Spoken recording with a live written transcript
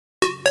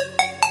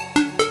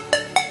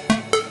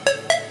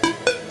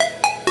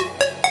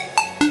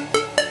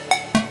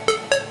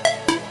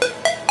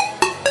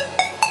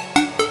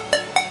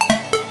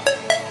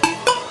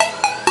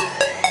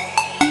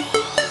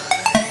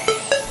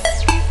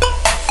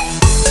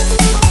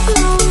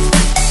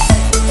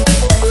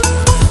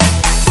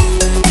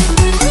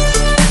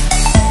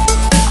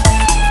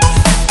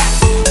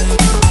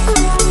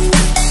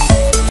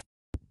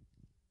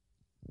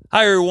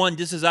Hi, everyone.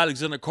 This is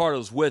Alexander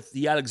Carlos with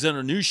the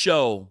Alexander News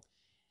Show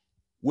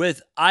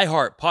with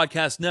Iheart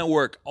Podcast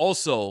Network,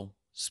 also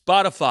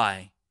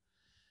Spotify.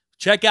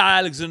 Check out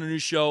Alexander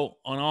News Show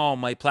on all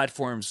my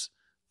platforms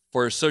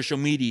for social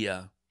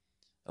media.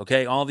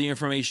 Okay, all the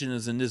information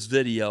is in this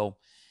video.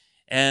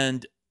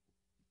 And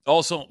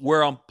also,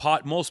 we're on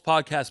most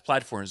podcast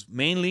platforms,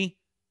 mainly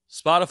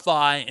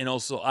Spotify and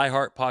also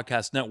Iheart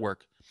Podcast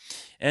Network.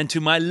 And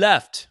to my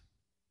left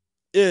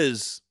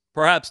is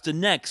perhaps the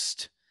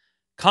next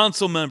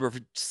council member for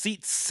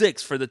seat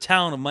 6 for the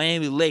town of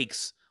Miami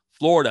Lakes,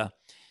 Florida.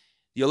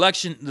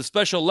 The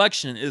special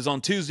election is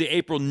on Tuesday,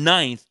 April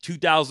 9th,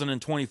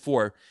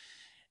 2024.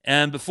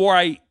 And before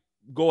I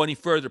go any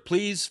further,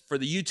 please, for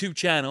the YouTube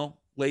channel,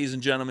 ladies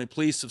and gentlemen,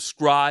 please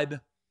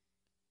subscribe,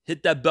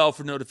 hit that bell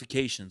for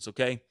notifications,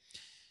 okay?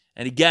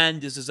 And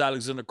again, this is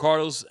Alexander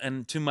Carlos,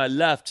 and to my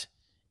left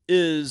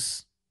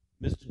is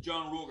Mr.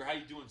 John Rogger. How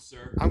you doing,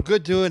 sir? I'm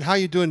good, doing. How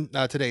you doing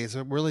today? It's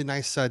a really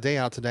nice day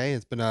out today.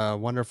 It's been a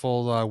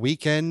wonderful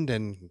weekend,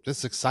 and this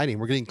is exciting.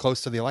 We're getting close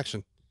to the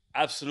election.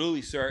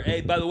 Absolutely, sir. Hey,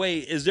 by the way,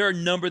 is there a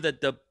number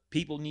that the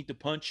people need to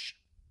punch?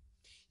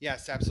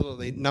 Yes,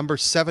 absolutely. Number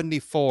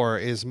 74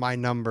 is my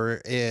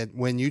number. And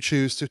when you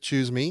choose to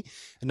choose me,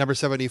 number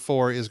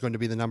 74 is going to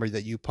be the number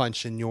that you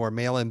punch in your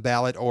mail in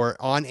ballot or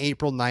on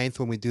April 9th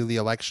when we do the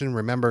election.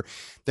 Remember,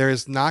 there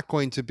is not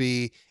going to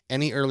be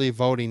any early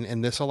voting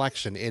in this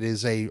election. It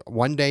is a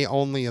 1 day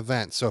only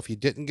event. So if you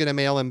didn't get a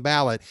mail in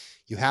ballot,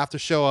 you have to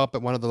show up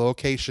at one of the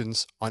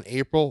locations on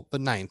April the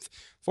 9th.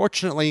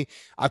 Fortunately,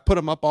 I've put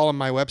them up all on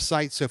my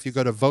website. So if you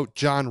go to vote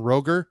John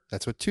Rogger,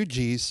 that's with two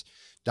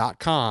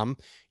G's.com,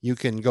 you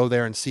can go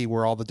there and see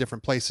where all the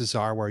different places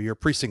are where your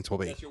precinct will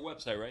be. That's your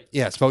website, right?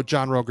 Yes,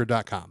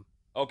 votejohnroger.com.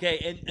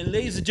 Okay, and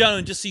ladies and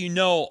gentlemen, just so you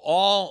know,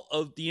 all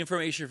of the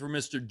information for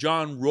Mr.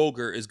 John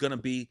Rogger is going to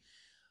be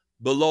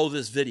below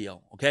this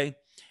video, okay?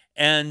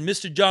 And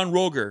Mr. John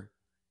Rogger,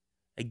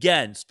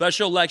 again,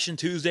 special election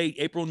Tuesday,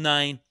 April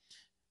 9.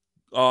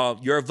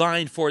 You're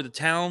vying for the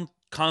town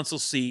council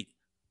seat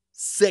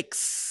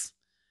 6.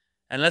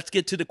 And let's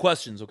get to the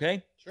questions,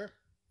 okay? Sure.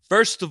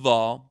 First of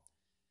all,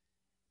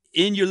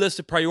 in your list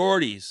of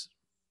priorities,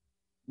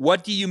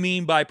 what do you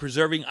mean by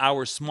preserving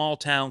our small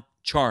town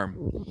charm?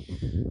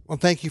 Well,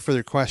 thank you for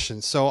your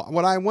question. So,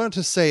 what I wanted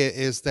to say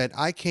is that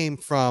I came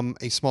from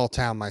a small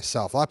town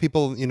myself. A lot of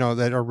people,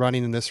 that are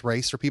running in this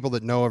race, or people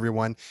that know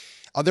everyone,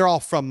 they're all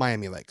from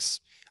Miami Lakes.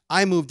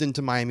 I moved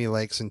into Miami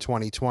Lakes in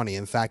 2020.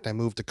 In fact, I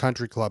moved to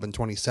Country Club in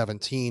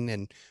 2017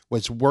 and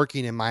was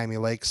working in Miami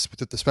Lakes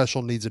with the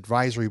Special Needs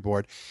Advisory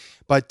Board.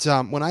 But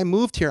when I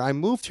moved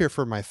here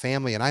for my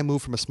family, and I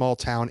moved from a small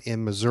town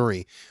in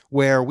Missouri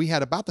where we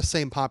had about the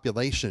same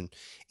population.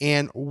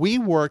 And we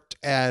worked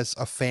as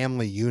a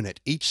family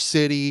unit. Each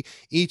city,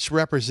 each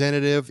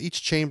representative,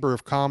 each chamber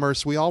of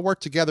commerce, we all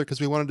worked together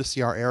because we wanted to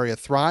see our area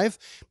thrive,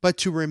 but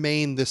to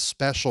remain this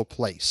special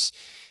place.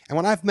 And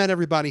when I've met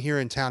everybody here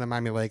in town in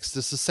Miami Lakes,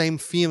 this is the same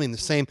feeling, the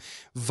same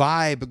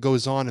vibe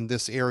goes on in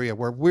this area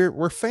where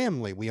we're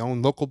family. We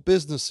own local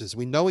businesses.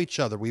 We know each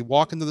other. We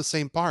walk into the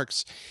same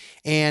parks.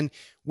 And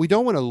we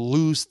don't want to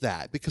lose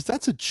that because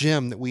that's a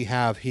gem that we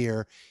have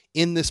here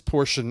in this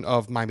portion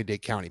of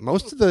Miami-Dade County.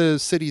 Most of the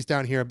cities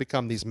down here have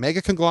become these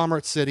mega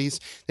conglomerate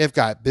cities. They've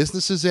got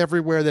businesses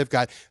everywhere. They've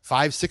got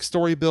 5, 6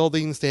 story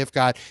buildings. They've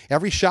got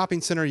every shopping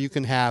center you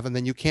can have, and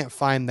then you can't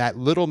find that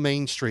little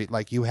main street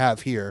like you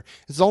have here.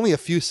 There's only a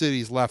few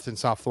cities left in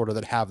South Florida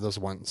that have those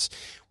ones.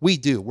 We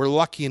do. We're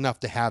lucky enough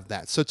to have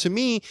that. So to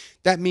me,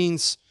 that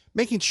means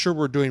making sure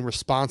we're doing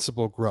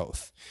responsible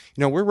growth.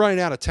 We're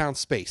running out of town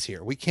space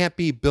here. We can't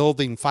be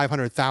building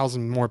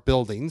 500,000 more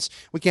buildings.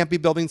 We can't be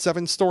building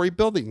 7 story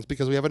buildings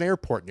because we have an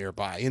airport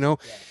nearby,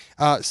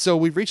 So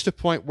we've reached a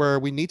point where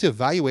we need to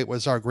evaluate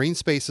what's our green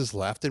spaces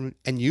left and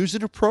use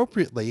it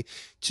appropriately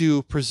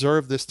to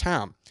preserve this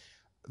town.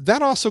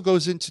 That also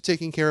goes into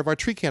taking care of our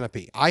tree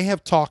canopy. I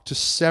have talked to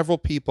several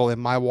people in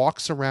my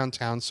walks around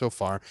town so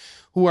far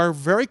who are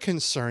very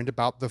concerned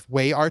about the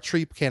way our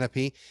tree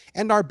canopy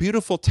and our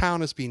beautiful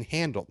town is being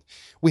handled.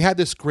 We had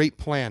this great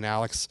plan,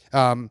 Alex.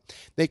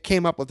 They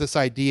came up with this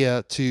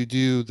idea to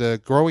do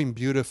the growing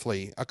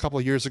beautifully a couple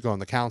of years ago in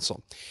the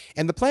council.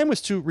 And the plan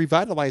was to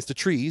revitalize the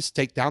trees,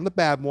 take down the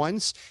bad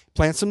ones,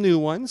 plant some new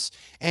ones.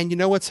 And you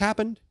know what's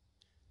happened?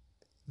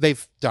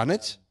 They've done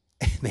it.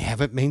 They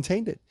haven't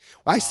maintained it.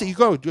 I see you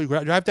go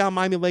drive down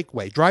Miami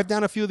Lakeway, drive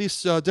down a few of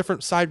these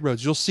different side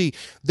roads. You'll see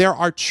there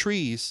are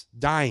trees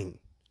dying.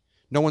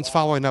 No one's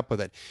following up with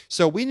it.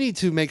 So we need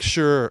to make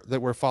sure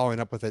that we're following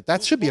up with it.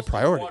 That should be a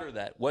priority. Water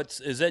that.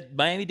 Is it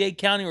Miami-Dade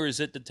County or is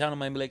it the town of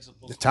Miami Lakes?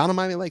 The town of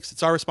Miami Lakes,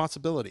 it's our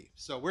responsibility.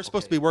 So we're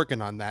supposed to be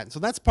working on that. So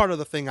that's part of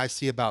the thing I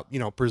see about,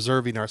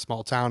 preserving our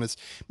small town is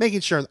making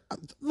sure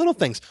little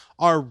things.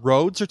 Our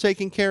roads are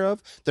taken care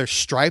of. They're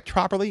striped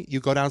properly. You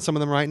go down some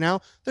of them right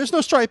now. There's no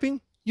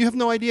striping. You have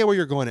no idea where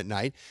you're going at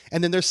night.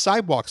 And then there's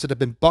sidewalks that have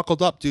been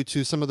buckled up due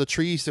to some of the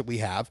trees that we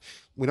have.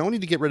 We don't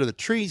need to get rid of the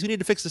trees. We need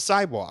to fix the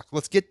sidewalk.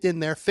 Let's get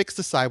in there, fix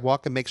the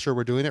sidewalk, and make sure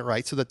we're doing it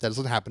right so that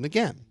doesn't happen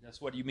again. That's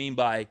what you mean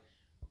by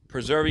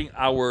preserving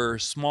our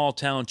small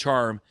town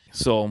charm.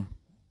 So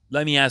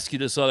let me ask you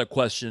this other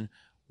question.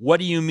 What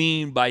do you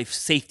mean by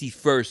safety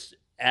first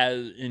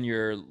as in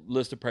your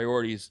list of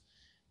priorities?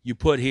 You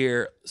put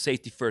here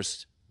safety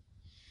first.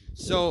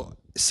 So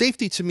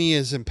safety to me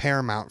is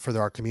paramount for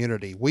our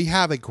community. We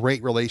have a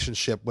great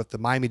relationship with the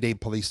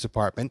Miami-Dade Police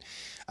Department.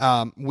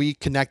 We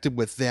connected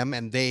with them,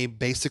 and they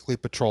basically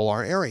patrol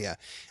our area.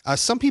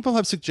 Some people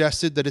have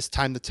suggested that it's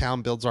time the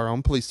town builds our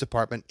own police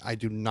department. I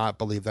do not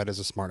believe that is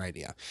a smart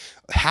idea.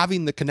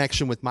 Having the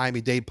connection with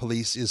Miami-Dade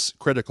Police is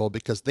critical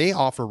because they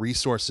offer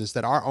resources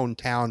that our own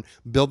town,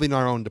 building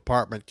our own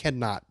department,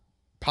 cannot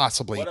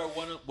possibly.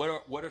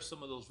 What are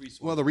some of those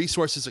resources? Well, the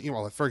resources,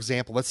 for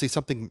example, let's say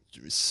something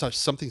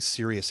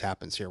serious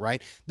happens here,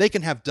 right? They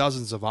can have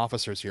dozens of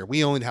officers here.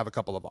 We only have a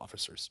couple of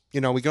officers.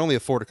 We can only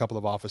afford a couple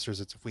of officers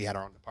if we had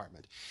our own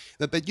department.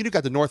 But you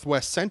got the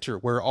Northwest Center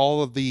where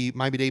all of the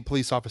Miami-Dade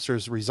police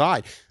officers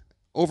reside.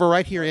 Over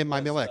right here in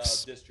Miami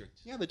Lakes.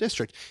 District. Yeah, the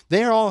district.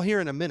 They're all here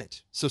in a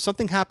minute. So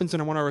something happens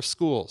in one of our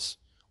schools.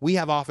 We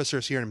have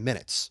officers here in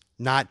minutes,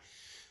 not,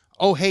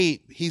 oh, hey,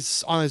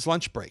 he's on his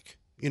lunch break.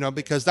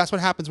 Because that's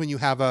what happens when you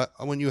have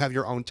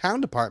your own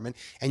town department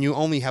and you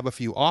only have a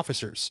few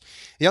officers.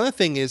 The other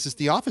thing is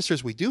the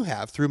officers we do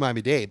have through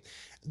Miami-Dade,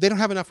 they don't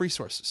have enough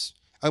resources.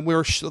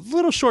 We're a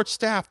little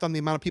short-staffed on the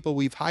amount of people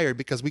we've hired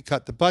because we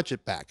cut the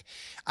budget back.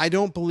 I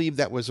don't believe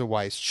that was a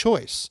wise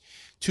choice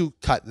to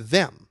cut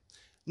them.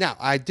 Now,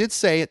 I did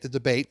say at the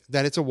debate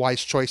that it's a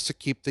wise choice to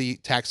keep the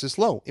taxes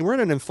low. And we're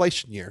in an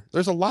inflation year.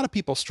 There's a lot of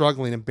people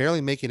struggling and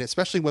barely making it,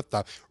 especially with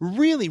the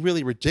really,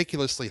 really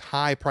ridiculously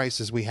high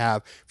prices we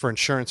have for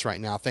insurance right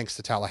now, thanks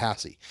to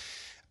Tallahassee.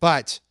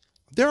 But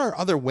there are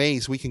other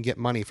ways we can get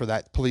money for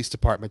that police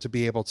department to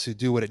be able to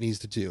do what it needs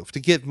to do, to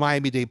give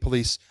Miami-Dade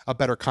Police a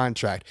better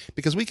contract,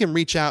 because we can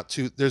reach out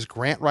to, there's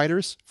grant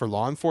writers for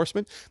law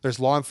enforcement. There's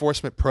law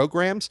enforcement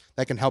programs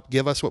that can help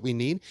give us what we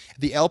need.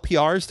 The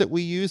LPRs that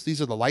we use,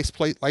 these are the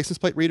license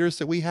plate readers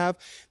that we have.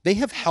 They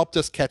have helped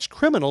us catch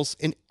criminals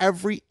in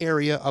every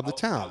area of the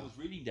town. I was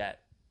reading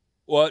that.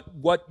 What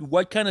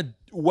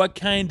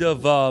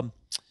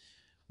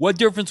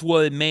difference will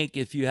it make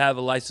if you have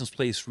a license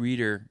plate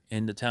reader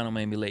in the town of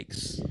Miami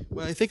Lakes?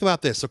 Well, think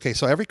about this. Okay,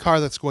 so every car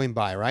that's going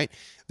by, right?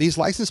 These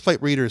license plate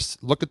readers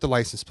look at the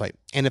license plate.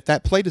 And if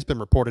that plate has been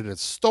reported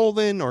as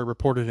stolen or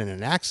reported in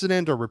an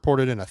accident or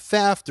reported in a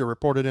theft or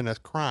reported in a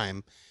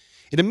crime,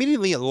 it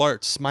immediately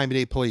alerts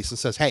Miami-Dade Police and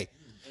says, hey,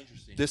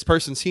 this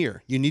person's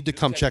here. You need to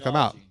come check them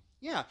out.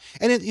 Yeah.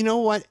 And you know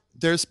what?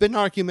 There's been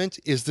argument.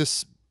 Is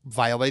this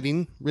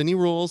violating any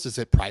rules? Is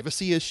it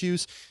privacy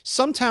issues?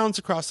 Some towns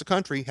across the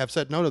country have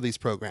said no to these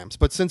programs,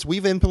 but since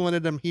we've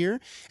implemented them here,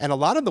 and a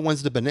lot of the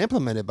ones that have been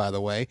implemented, by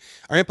the way,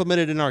 are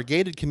implemented in our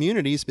gated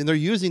communities, and they're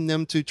using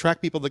them to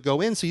track people that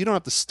go in, so you don't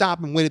have to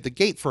stop and wait at the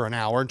gate for an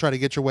hour and try to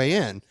get your way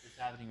in. It's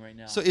happening right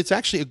now. So it's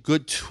actually a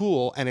good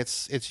tool, and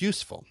it's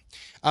useful.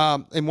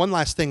 And one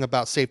last thing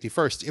about safety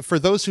first. For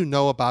those who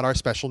know about our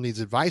Special Needs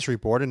Advisory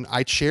Board, and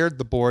I chaired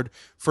the board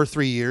for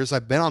 3 years,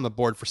 I've been on the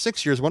board for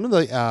 6 years. One of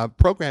the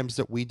programs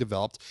that we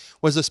developed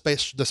was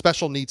the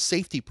Special Needs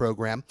Safety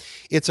Program.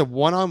 It's a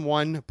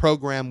one-on-one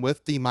program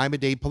with the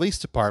Miami-Dade Police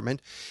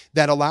Department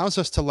that allows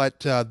us to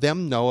let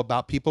them know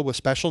about people with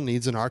special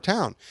needs in our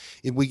town.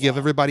 We give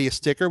everybody a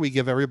sticker. We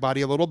give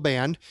everybody a little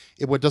band.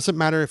 It doesn't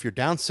matter if you're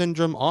Down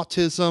syndrome,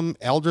 autism,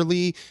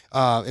 elderly,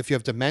 if you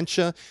have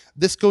dementia.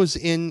 This goes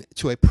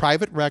into a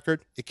private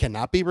record. It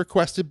cannot be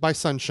requested by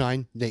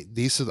Sunshine.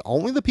 These are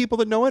only the people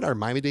that know it are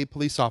Miami-Dade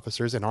police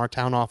officers and our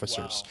town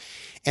officers. Wow.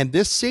 And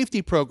this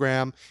safety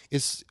program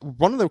is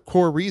one of the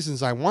core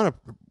reasons I want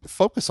to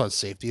focus on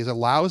safety. Is it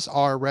allows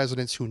our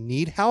residents who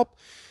need help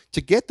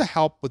to get the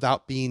help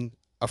without being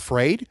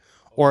afraid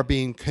or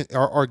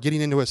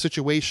getting into a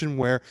situation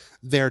where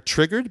they're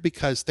triggered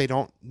because we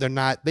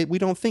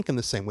don't think in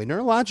the same way.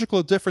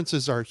 Neurological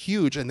differences are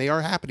huge, and they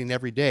are happening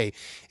every day.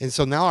 And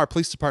so now our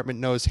police department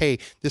knows, hey,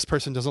 this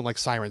person doesn't like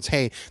sirens.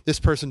 Hey, this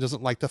person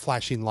doesn't like the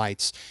flashing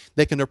lights.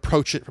 They can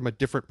approach it from a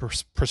different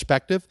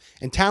perspective.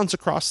 And towns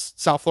across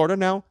South Florida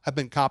now have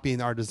been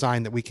copying our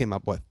design that we came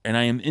up with. And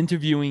I am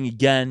interviewing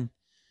again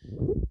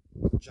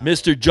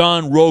Mr.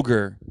 John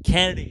Rogger,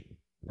 candidate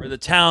for the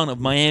town of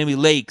Miami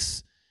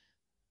Lakes.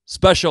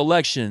 Special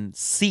election,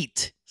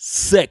 seat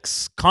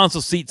 6,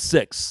 council seat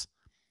 6.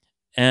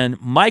 And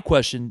my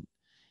question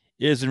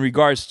is in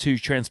regards to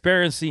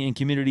transparency and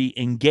community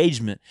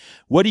engagement.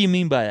 What do you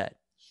mean by that?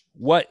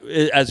 What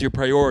as your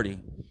priority?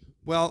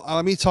 Well,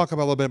 let me talk a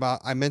little bit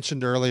about, I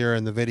mentioned earlier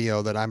in the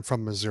video that I'm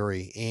from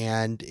Missouri.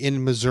 And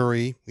in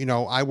Missouri,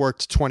 I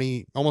worked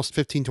almost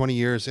 15, 20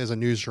 years as a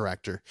news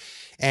director.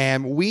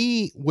 And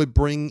we would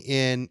bring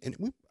in,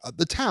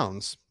 the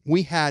towns.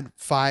 We had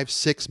 5,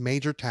 6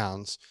 major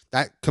towns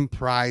that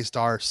comprised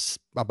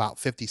about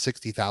 50,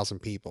 60,000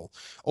 people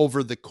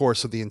over the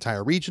course of the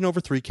entire region, over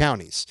 3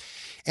 counties.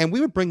 And we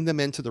would bring them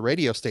into the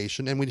radio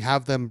station and we'd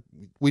have them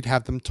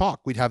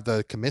talk. We'd have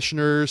the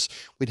commissioners,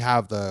 we'd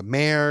have the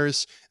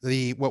mayors,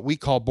 the what we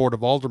call board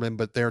of aldermen,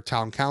 but they're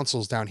town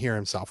councils down here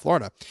in South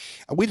Florida.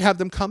 And we'd have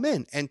them come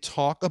in and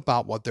talk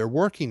about what they're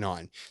working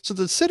on. So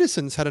the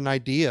citizens had an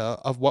idea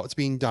of what's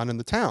being done in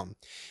the town.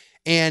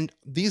 And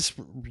these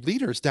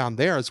leaders down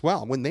there as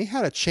well, when they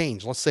had a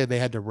change, let's say they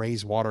had to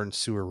raise water and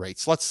sewer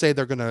rates, let's say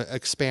they're going to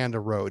expand a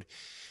road,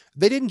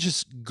 they didn't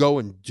just go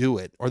and do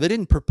it, or they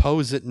didn't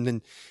propose it and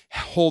then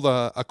hold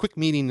a quick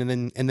meeting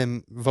and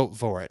then vote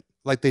for it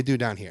like they do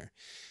down here.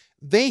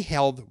 They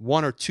held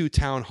 1 or 2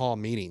 town hall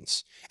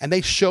meetings and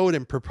they showed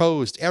and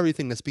proposed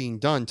everything that's being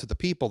done to the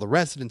people, the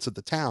residents of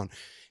the town,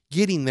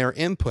 getting their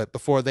input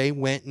before they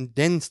went and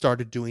then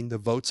started doing the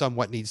votes on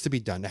what needs to be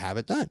done to have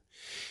it done.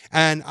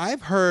 And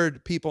I've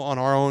heard people on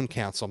our own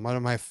council. One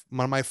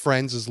of my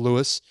friends is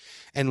Lewis,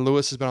 and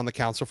Lewis has been on the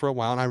council for a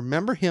while. And I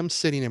remember him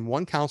sitting in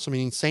one council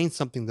meeting saying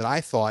something that I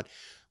thought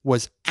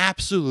was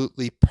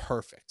absolutely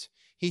perfect.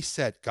 He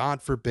said,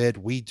 "God forbid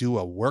we do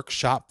a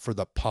workshop for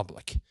the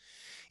public."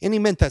 And he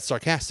meant that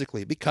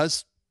sarcastically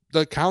because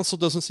the council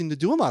doesn't seem to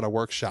do a lot of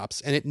workshops,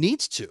 and it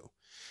needs to.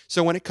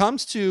 So when it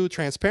comes to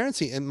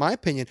transparency, in my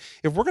opinion,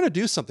 if we're going to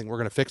do something, we're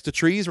going to fix the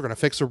trees, we're going to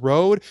fix a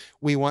road,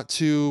 we want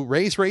to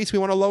raise rates, we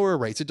want to lower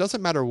rates. It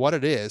doesn't matter what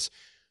it is.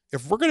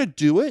 If we're going to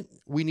do it,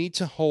 we need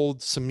to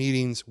hold some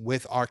meetings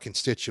with our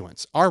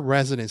constituents. Our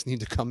residents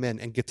need to come in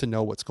and get to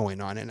know what's going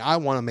on. And I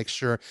want to make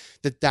sure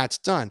that that's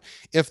done.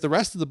 If the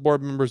rest of the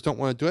board members don't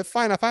want to do it,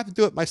 fine. If I have to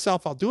do it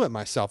myself, I'll do it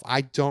myself.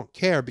 I don't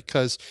care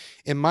because,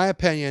 in my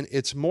opinion,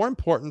 it's more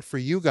important for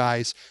you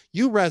guys,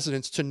 you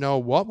residents, to know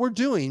what we're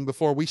doing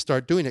before we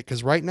start doing it.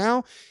 Because right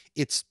now,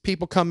 it's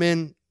people come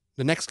in,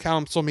 the next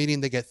council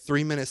meeting, they get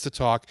 3 minutes to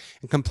talk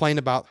and complain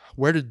about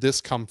where did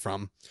this come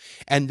from.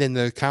 And then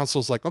the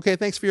council's like, "Okay,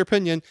 thanks for your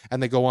opinion."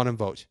 And they go on and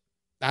vote.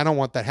 I don't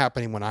want that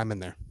happening when I'm in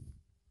there.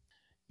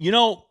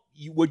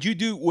 Would you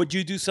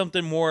do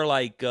something more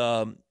like,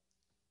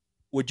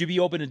 would you be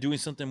open to doing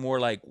something more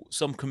like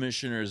some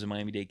commissioners in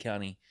Miami-Dade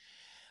County?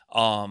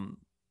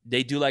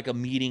 They do like a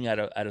meeting at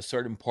a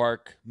certain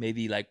park,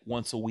 maybe like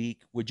once a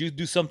week. Would you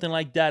do something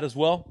like that as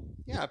well?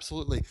 Yeah,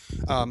 absolutely.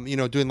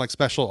 Doing like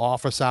special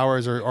office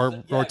hours or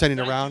Yeah, rotating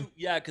around.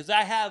 because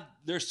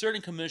there's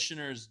certain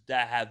commissioners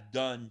that have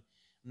done.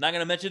 I'm not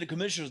gonna mention the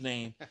commissioner's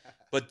name,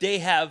 but they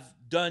have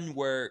done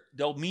where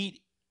they'll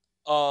meet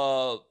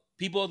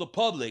people of the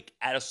public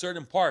at a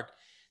certain park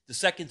the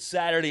second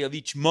Saturday of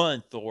each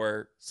month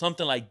or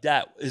something like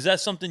that. Is that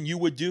something you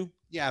would do?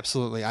 Yeah,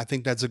 absolutely. I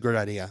think that's a good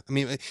idea. I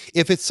mean,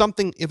 if it's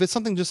something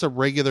just a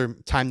regular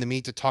time to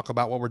meet to talk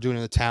about what we're doing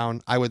in the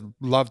town, I would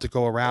love to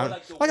go around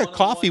like the like a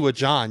coffee with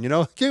John,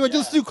 Okay, we'll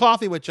just do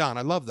coffee with John.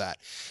 I love that.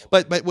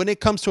 But when it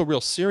comes to a real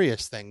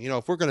serious thing,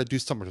 if we're going to do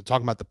something, we're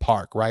talking about the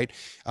park, right?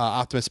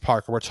 Optimus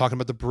Park, or we're talking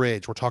about the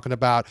bridge, we're talking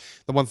about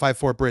the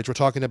 154 bridge, we're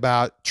talking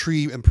about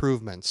tree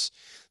improvements.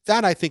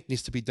 That I think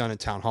needs to be done in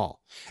town hall.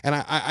 And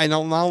I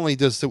know not only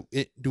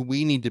do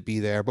we need to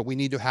be there, but we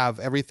need to have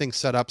everything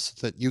set up so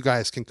that you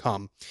guys can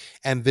come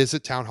and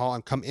visit town hall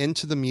and come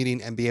into the meeting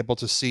and be able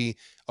to see,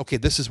 okay,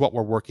 this is what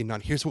we're working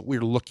on. Here's what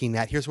we're looking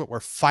at. Here's what we're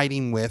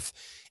fighting with.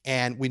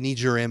 And we need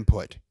your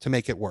input to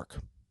make it work.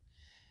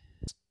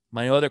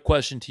 My other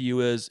question to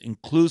you is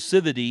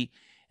inclusivity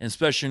and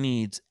special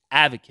needs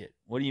advocate.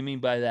 What do you mean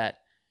by that?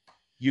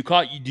 You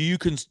call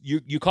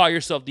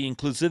yourself the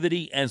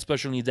inclusivity and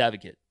special needs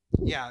advocate?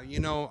 Yeah,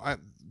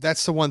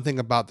 that's the one thing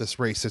about this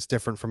race that's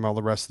different from all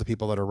the rest of the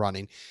people that are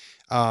running.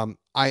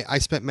 I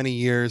spent many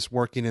years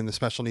working in the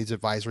Special Needs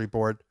Advisory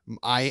Board.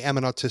 I am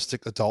an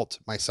autistic adult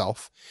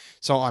myself,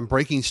 so I'm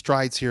breaking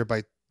strides here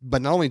but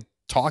not only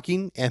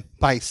talking and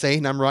by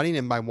saying I'm running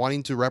and by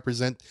wanting to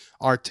represent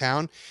our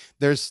town.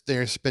 There's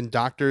been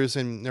doctors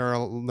and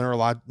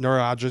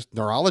neurologists.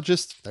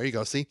 There you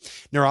go. See,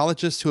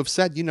 neurologists who have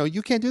said,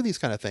 you can't do these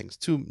kind of things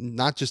to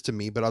not just to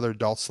me, but other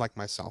adults like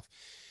myself.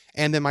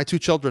 And then my 2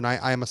 children,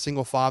 I am a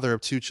single father of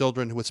 2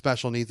 children with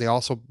special needs. They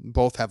also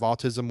both have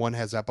autism. One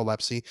has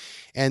epilepsy.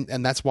 And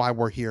that's why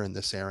we're here in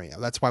this area.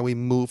 That's why we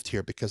moved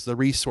here, because the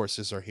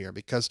resources are here,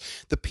 because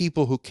the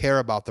people who care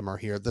about them are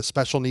here. The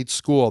special needs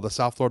school, the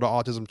South Florida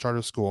Autism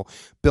Charter School,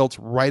 built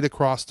right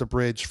across the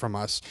bridge from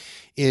us,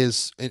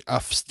 is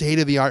a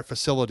state-of-the-art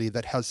facility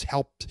that has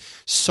helped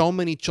so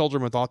many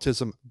children with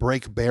autism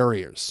break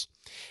barriers.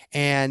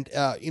 And,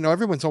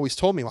 everyone's always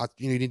told me, well,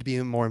 you need to be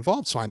more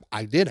involved. So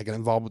I did. I got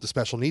involved with the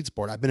Special Needs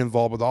Board. I've been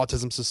involved with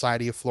Autism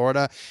Society of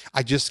Florida.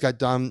 I just got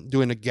done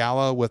doing a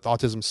gala with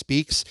Autism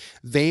Speaks.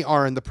 They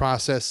are in the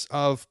process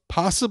of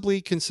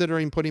possibly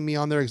considering putting me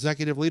on their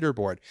executive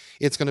leaderboard.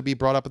 It's going to be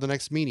brought up at the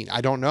next meeting.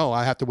 I don't know.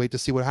 I have to wait to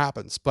see what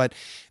happens. But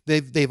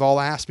they've all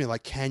asked me,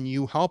 like, can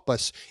you help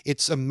us?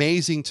 It's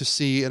amazing to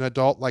see an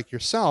adult like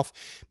yourself,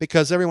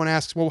 because everyone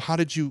asks, well, how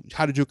did you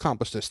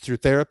accomplish this? Through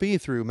therapy,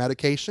 through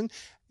medication?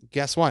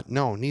 Guess what?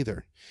 No,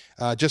 neither.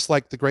 Just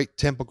like the great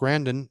Temple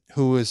Grandin,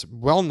 who is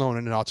well known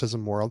in the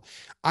autism world,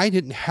 I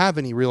didn't have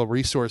any real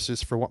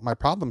resources for what my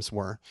problems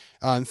were.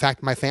 In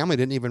fact, my family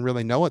didn't even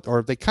really know it,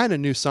 or they kind of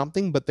knew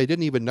something, but they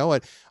didn't even know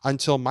it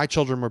until my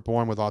children were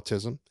born with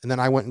autism. And then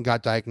I went and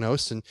got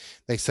diagnosed, and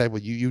they said,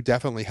 well, you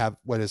definitely have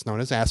what is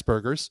known as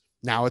Asperger's.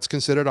 Now it's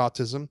considered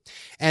autism.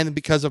 And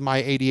because of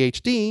my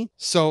ADHD,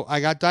 so I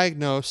got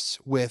diagnosed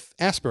with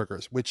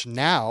Asperger's, which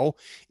now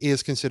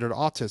is considered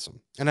autism.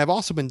 And I've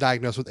also been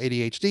diagnosed with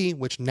ADHD,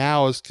 which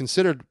now is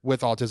considered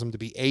with autism to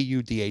be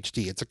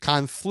AUDHD. It's a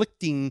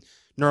conflicting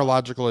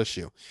neurological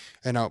issue.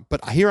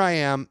 But here I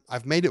am.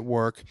 I've made it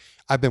work.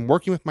 I've been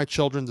working with my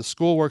children. The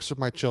school works with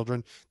my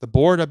children. The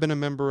board I've been a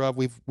member of.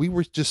 We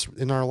were just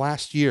in our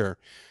last year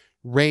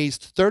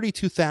raised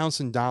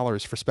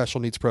 $32,000 for special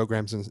needs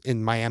programs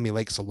in Miami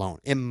Lakes alone,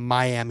 in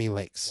Miami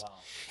Lakes. Wow.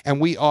 And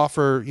we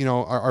offer,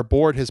 our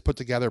board has put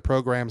together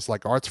programs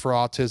like Arts for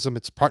Autism.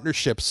 It's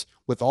partnerships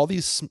with all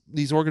these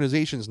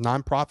organizations,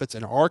 nonprofits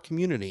in our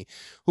community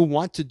who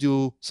want to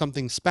do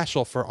something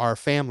special for our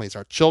families,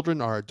 our children,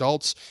 our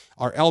adults,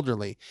 our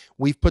elderly.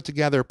 We've put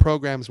together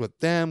programs with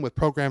them, with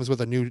programs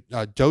with a new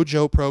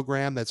dojo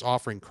program that's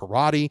offering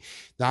karate,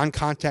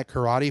 non-contact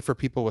karate for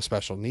people with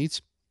special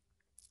needs.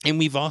 And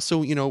we've also,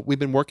 we've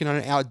been working on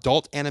an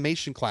adult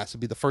animation class. It'd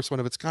be the first one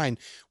of its kind,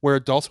 where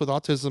adults with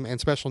autism and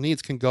special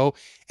needs can go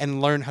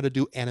and learn how to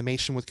do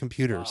animation with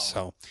computers.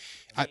 Wow.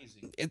 So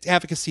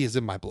advocacy is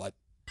in my blood.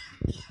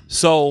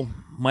 So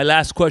my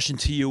last question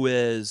to you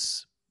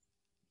is,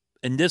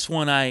 and this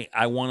one I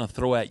want to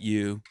throw at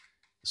you.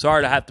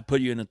 Sorry to have to put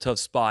you in a tough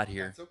spot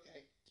here. That's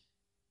okay.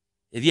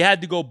 If you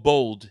had to go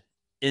bold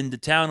in the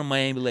town of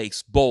Miami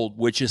Lakes, bold,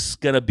 which is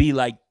going to be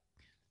like,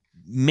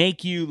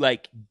 make you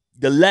like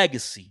the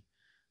legacy.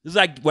 This is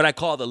like what I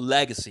call the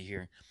legacy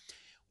here.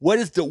 What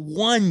is the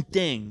one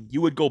thing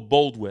you would go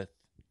bold with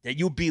that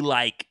you'd be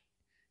like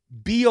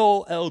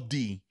BOLD,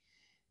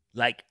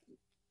 like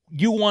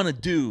you want to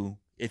do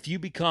if you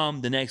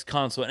become the next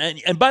consul?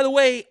 And by the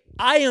way,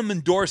 I am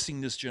endorsing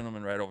this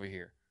gentleman right over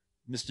here,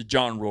 Mr.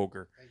 John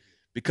Rogger,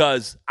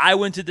 because I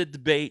went to the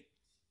debate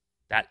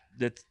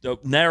that's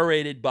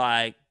narrated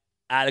by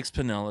Alex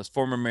Pinellas,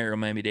 former mayor of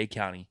Miami-Dade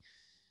County.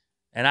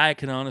 And I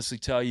can honestly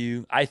tell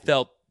you, I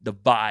felt the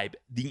vibe,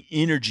 the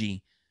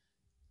energy,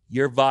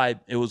 your vibe,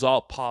 it was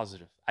all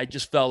positive. I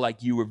just felt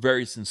like you were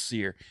very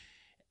sincere.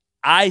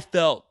 I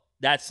felt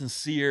that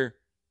sincere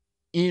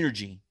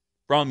energy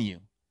from you.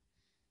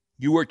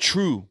 You were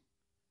true.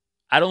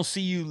 I don't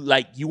see you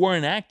like you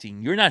weren't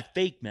acting. You're not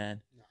fake,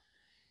 man. No.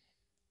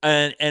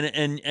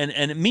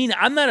 And I mean,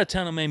 I'm not a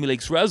town of Miami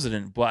Lakes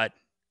resident, but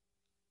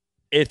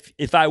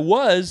if I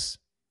was,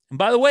 and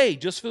by the way,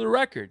 just for the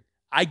record,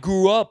 I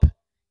grew up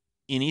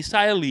in East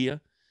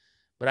Hialeah,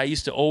 but I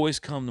used to always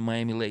come to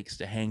Miami Lakes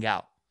to hang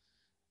out.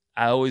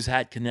 I always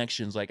had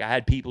connections. Like I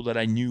had people that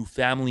I knew,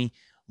 family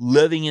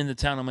living in the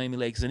town of Miami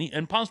Lakes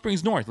and Palm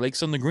Springs North,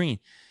 Lakes on the Green.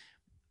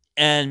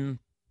 And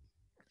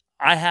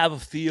I have a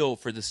feel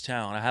for this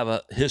town. I have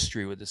a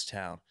history with this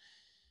town.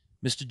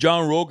 Mr.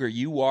 John Rogger,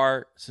 you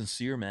are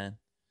sincere, man.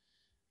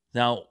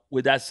 Now,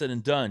 with that said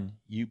and done,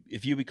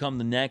 if you become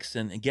the next,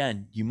 and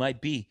again, you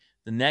might be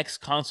the next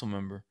council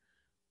member,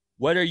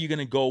 what are you going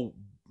to go?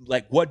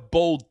 Like, what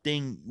bold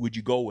thing would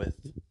you go with?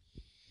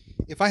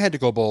 If I had to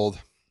go bold,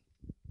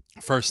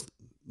 first,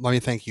 let me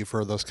thank you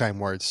for those kind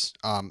words.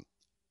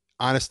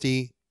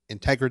 Honesty,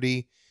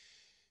 integrity,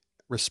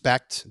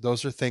 respect,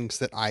 those are things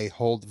that I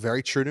hold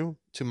very true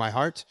to my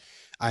heart.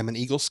 I'm an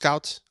Eagle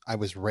Scout. I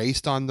was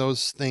raised on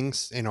those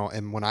things,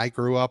 and when I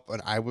grew up,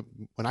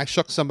 when I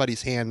shook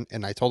somebody's hand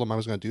and I told them I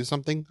was going to do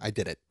something, I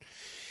did it.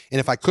 And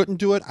if I couldn't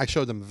do it, I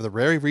showed them the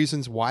very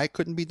reasons why it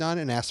couldn't be done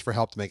and asked for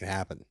help to make it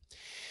happen.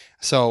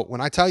 So when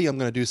I tell you I'm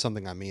going to do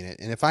something, I mean it.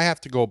 And if I have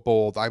to go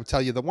bold, I would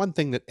tell you the one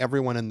thing that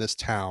everyone in this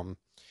town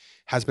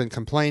has been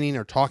complaining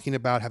or talking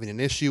about, having an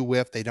issue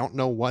with, they don't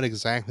know what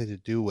exactly to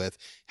do with,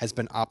 has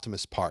been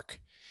Optimus Park.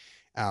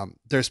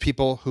 There's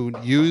people who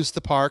use the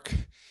park,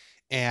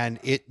 and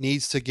it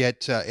needs to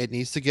get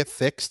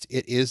fixed.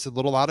 It is a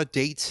little out of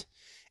date,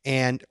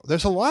 and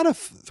there's a lot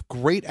of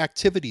great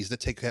activities that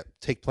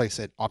take place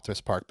at Optimus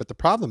Park. But the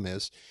problem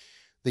is,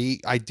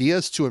 the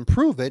ideas to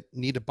improve it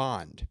need a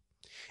bond.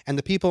 And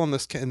the people in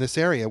this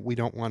area, we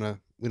don't want to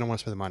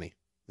spend the money.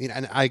 I mean,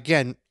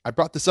 and I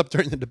brought this up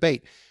during the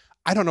debate.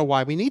 I don't know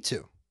why we need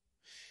to.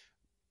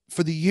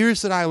 For the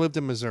years that I lived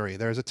in Missouri,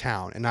 there's a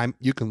town, and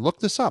you can look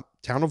this up,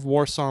 town of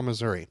Warsaw,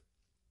 Missouri.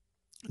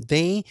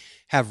 They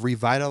have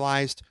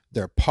revitalized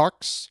their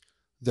parks,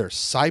 their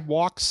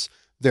sidewalks,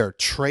 their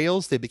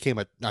trails. They became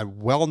a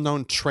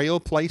well-known trail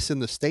place in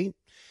the state,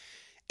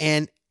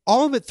 and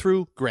all of it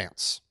through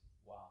grants.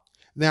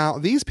 Now,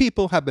 these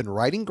people have been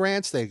writing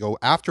grants. They go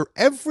after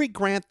every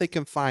grant they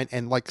can find,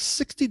 and like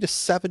 60 to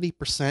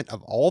 70%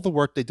 of all the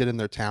work they did in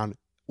their town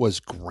was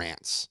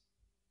grants.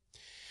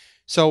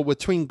 So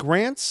between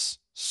grants,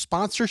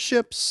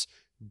 sponsorships,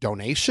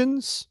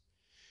 donations,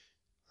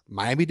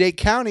 Miami-Dade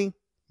County,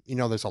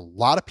 there's a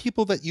lot of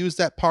people that use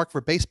that park for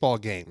baseball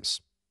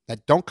games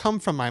that don't come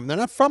from Miami. They're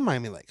not from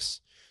Miami Lakes.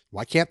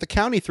 Why can't the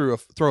county throw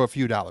a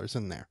few dollars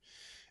in there?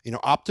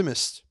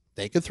 Optimists,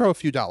 they could throw a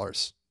few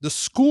dollars. The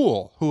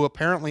school, who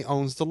apparently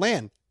owns the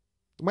land,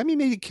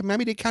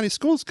 Miami-Dade County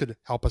Schools could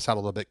help us out a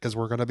little bit because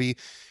we're going to be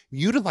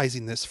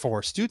utilizing this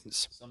for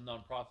students. Some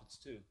nonprofits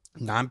too.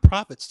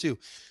 Nonprofits too.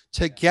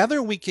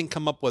 Together, we can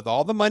come up with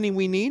all the money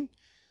we need.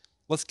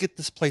 Let's get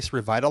this place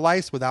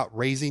revitalized without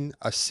raising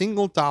a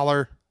single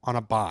dollar on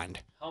a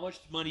bond. How much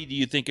money do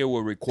you think it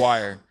will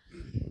require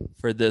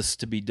for this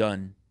to be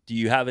done? Do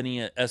you have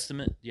any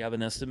estimate? Do you have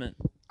an estimate?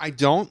 I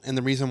don't, and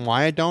the reason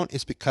why I don't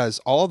is because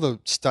all the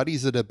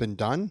studies that have been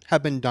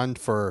done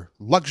for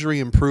luxury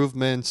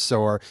improvements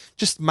or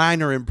just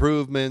minor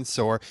improvements,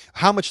 or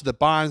how much the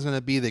bond is going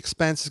to be, the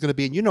expense is going to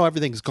be, and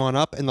everything's gone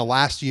up in the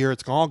last year.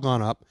 It's all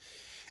gone up.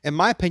 In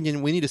my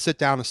opinion, we need to sit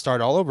down and start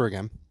all over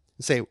again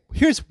and say,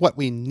 here's what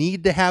we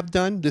need to have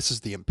done. This is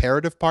the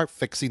imperative part: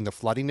 fixing the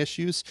flooding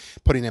issues,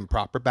 putting in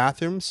proper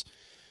bathrooms,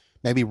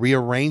 maybe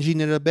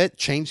rearranging it a bit,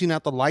 changing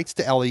out the lights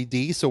to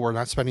LED so we're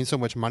not spending so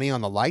much money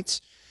on the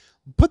lights.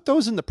 Put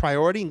those in the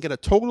priority and get a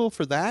total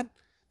for that.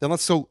 Then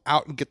let's go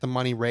out and get the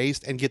money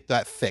raised and get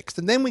that fixed.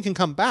 And then we can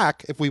come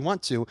back if we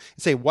want to and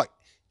say, what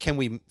can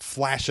we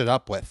flash it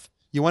up with?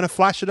 You want to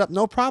flash it up?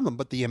 No problem.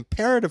 But the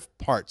imperative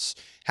parts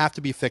have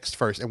to be fixed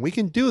first. And we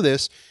can do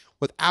this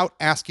without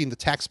asking the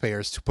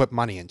taxpayers to put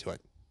money into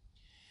it.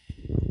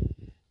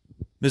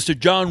 Mr.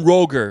 John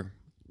Rogger,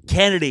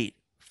 candidate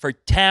for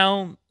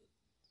Town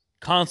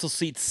Council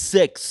Seat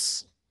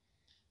 6.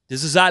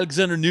 This is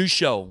Alexander News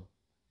Show.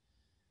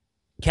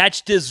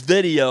 Catch this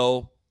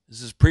video.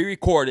 This is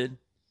pre-recorded.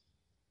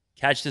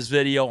 Catch this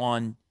video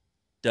on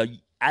the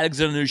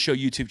Alexander News Show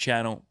YouTube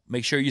channel.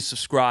 Make sure you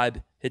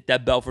subscribe. Hit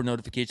that bell for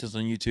notifications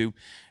on YouTube.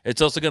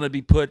 It's also going to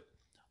be put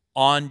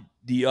on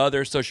the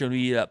other social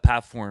media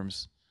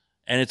platforms.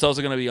 And it's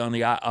also going to be on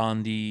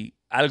the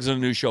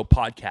Alexander News Show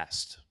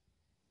podcast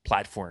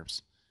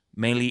platforms.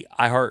 Mainly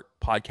Iheart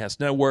Podcast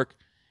Network,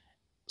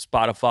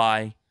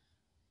 Spotify,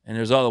 and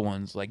there's other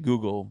ones like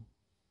Google.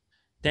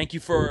 Thank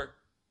you for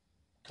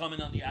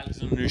coming on the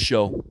Alexander News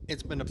Show.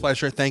 It's been a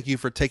pleasure. Thank you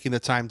for taking the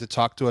time to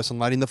talk to us and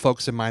letting the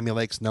folks in Miami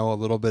Lakes know a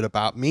little bit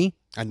about me.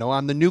 I know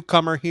I'm the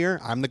newcomer here.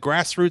 I'm the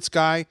grassroots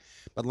guy.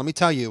 But let me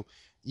tell you,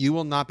 you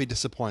will not be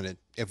disappointed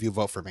if you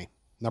vote for me.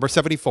 Number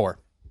 74.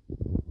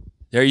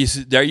 There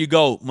you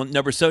go.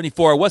 Number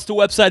 74. What's the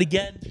website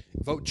again?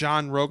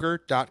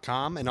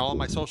 VoteJohnRogger.com. And all of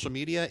my social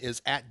media is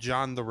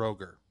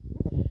 @JohnTheRogger.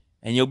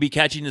 And you'll be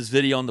catching this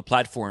video on the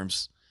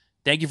platforms.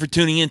 Thank you for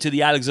tuning in to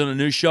the Alexander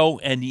News Show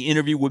and the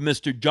interview with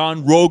Mr.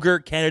 John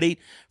Rogger, candidate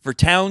for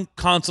Town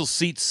Council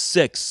Seat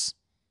 6.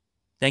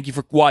 Thank you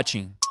for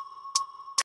watching.